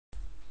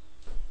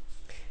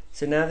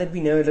So now that we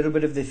know a little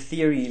bit of the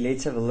theory,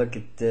 let's have a look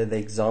at the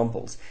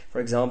examples.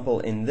 For example,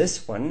 in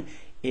this one,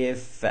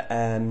 if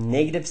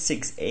negative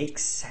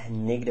 6x,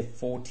 negative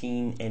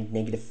 14, and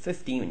negative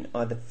 15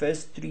 are the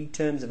first three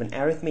terms of an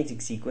arithmetic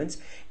sequence,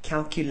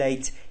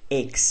 calculate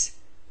x.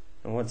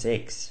 And what's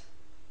x?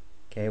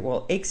 Okay,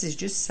 well, x is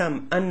just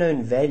some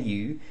unknown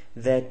value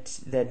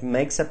that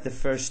makes up the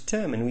first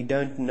term, and we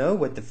don't know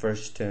what the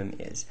first term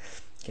is.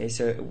 Okay,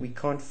 so we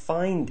can't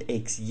find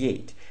x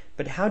yet.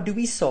 But how do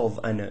we solve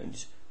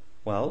unknowns?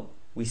 Well,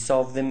 we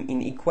solve them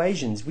in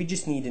equations. We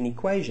just need an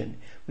equation,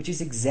 which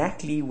is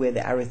exactly where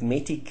the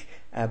arithmetic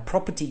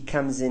property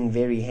comes in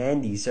very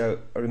handy. So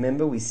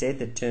remember, we said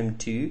that term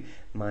 2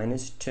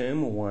 minus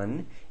term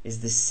 1 is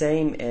the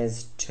same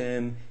as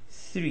term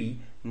 3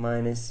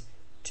 minus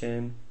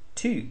term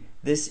 2.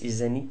 This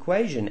is an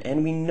equation,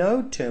 and we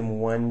know term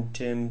 1,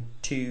 term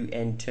 2,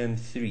 and term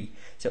 3.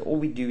 So all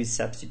we do is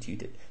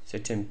substitute it. So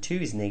term 2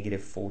 is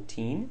negative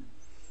 14.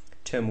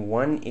 Term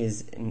 1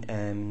 is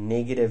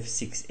negative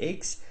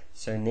 6x.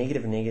 So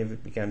negative and negative,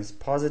 it becomes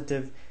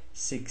positive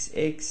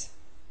 6x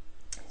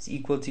is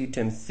equal to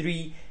term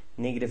 3,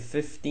 negative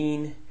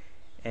 15,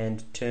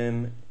 and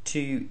term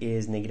 2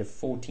 is negative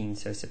 14.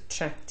 So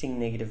subtracting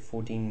negative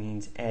 14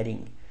 means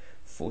adding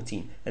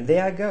 14. And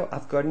there I go.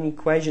 I've got an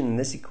equation, and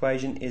this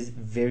equation is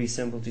very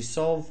simple to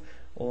solve.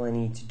 All I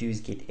need to do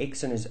is get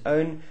x on its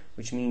own,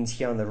 which means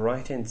here on the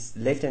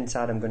left-hand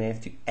side, I'm going to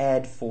have to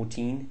add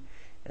 14,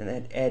 and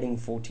that adding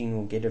 14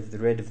 will get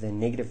rid of the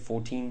negative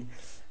 14.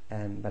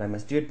 But I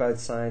must do it both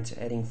sides. So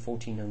adding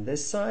 14 on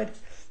this side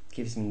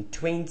gives me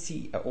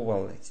 20.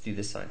 Well, let's do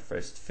this side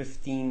first.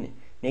 15,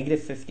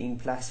 negative 15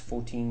 plus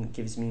 14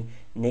 gives me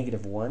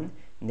negative 1.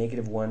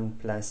 Negative 1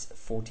 plus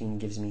 14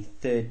 gives me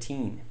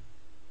 13.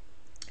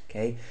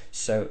 Okay,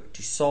 so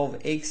to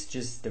solve x,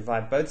 just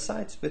divide both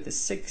sides with a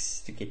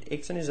 6 to get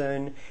x on its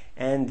own,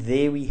 and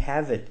there we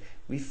have it.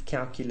 We've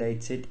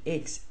calculated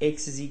x.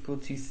 X is equal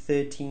to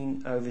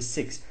 13 over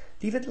 6.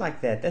 Leave it like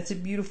that. That's a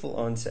beautiful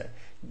answer.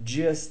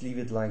 Just leave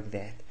it like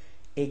that.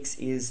 X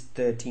is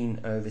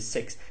 13 over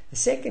 6. The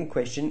second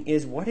question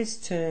is, what is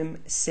term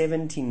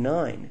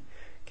 79?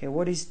 Okay,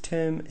 what is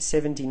term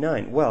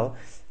 79? Well,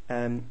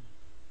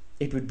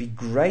 it would be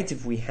great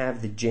if we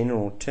have the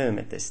general term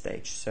at this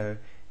stage. So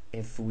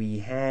if we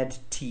had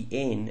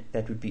Tn,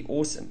 that would be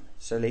awesome.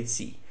 So let's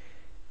see.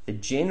 The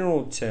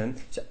general term.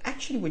 So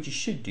actually what you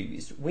should do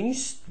is, when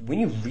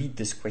you read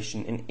this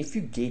question, and if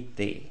you get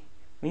there,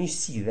 when you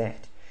see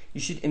that, you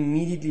should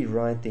immediately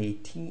write there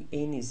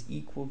Tn is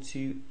equal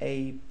to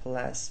a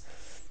plus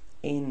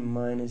n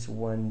minus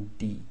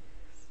 1d.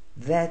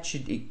 That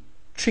should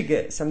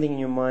trigger something in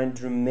your mind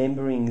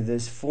remembering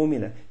this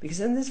formula, because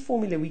in this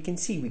formula we can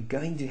see we're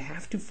going to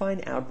have to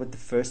find out what the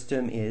first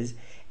term is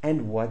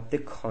and what the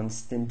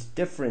constant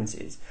difference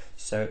is.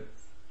 So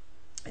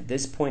at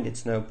this point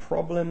it's no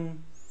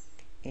problem.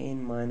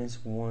 N minus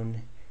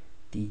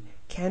 1d.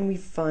 Can we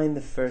find the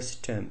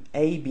first term?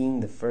 A being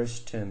the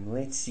first term.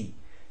 Let's see.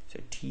 So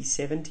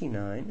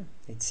T79,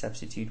 let's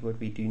substitute what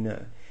we do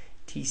know.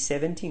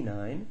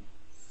 T79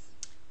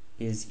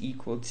 is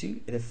equal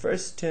to, the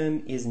first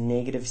term is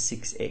negative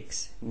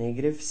 6x.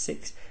 Negative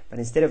 6. But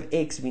instead of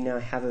x, we now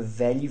have a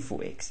value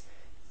for x.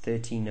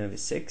 13 over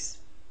 6.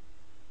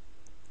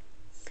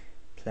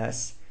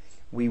 Plus,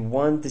 we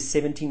want the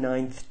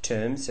 79th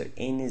term, so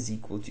n is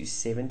equal to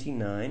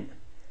 79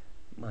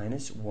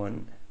 minus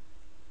 1.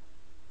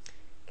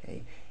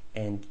 Okay,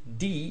 and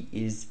d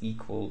is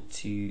equal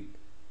to,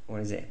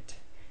 what is that?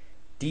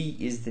 D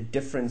is the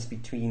difference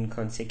between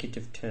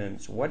consecutive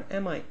terms. What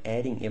am I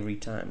adding every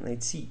time?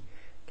 Let's see.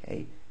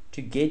 Okay,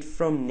 to get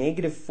from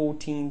negative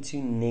 14 to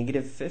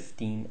negative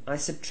 15, I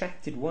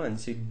subtracted 1.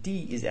 So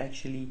D is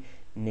actually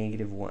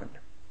negative 1.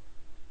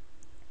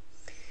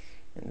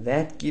 And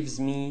that gives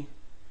me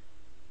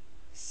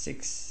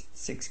 6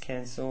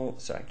 cancel.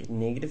 So I get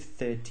negative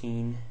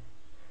 13.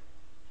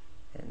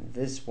 And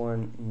this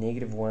one,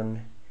 negative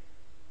 1.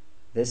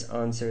 This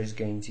answer is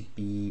going to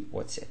be,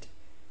 what's it?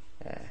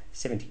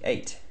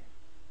 78,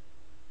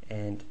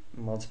 and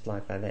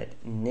multiplied by that,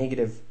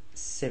 negative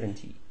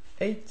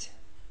 78,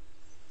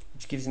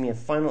 which gives me a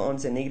final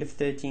answer, negative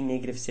 13,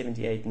 negative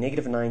 78,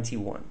 negative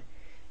 91.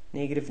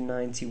 Negative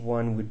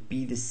 91 would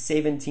be the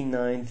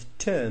 79th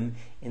term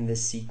in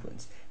this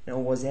sequence. Now,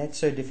 was that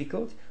so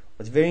difficult?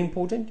 What's very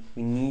important,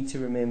 we need to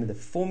remember the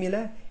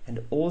formula,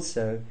 and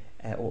also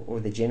or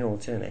the general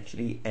term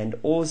actually, and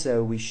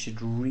also we should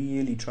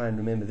really try and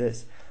remember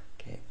this,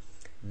 okay,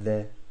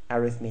 the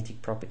arithmetic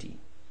property.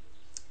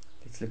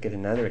 Let's look at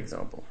another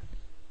example.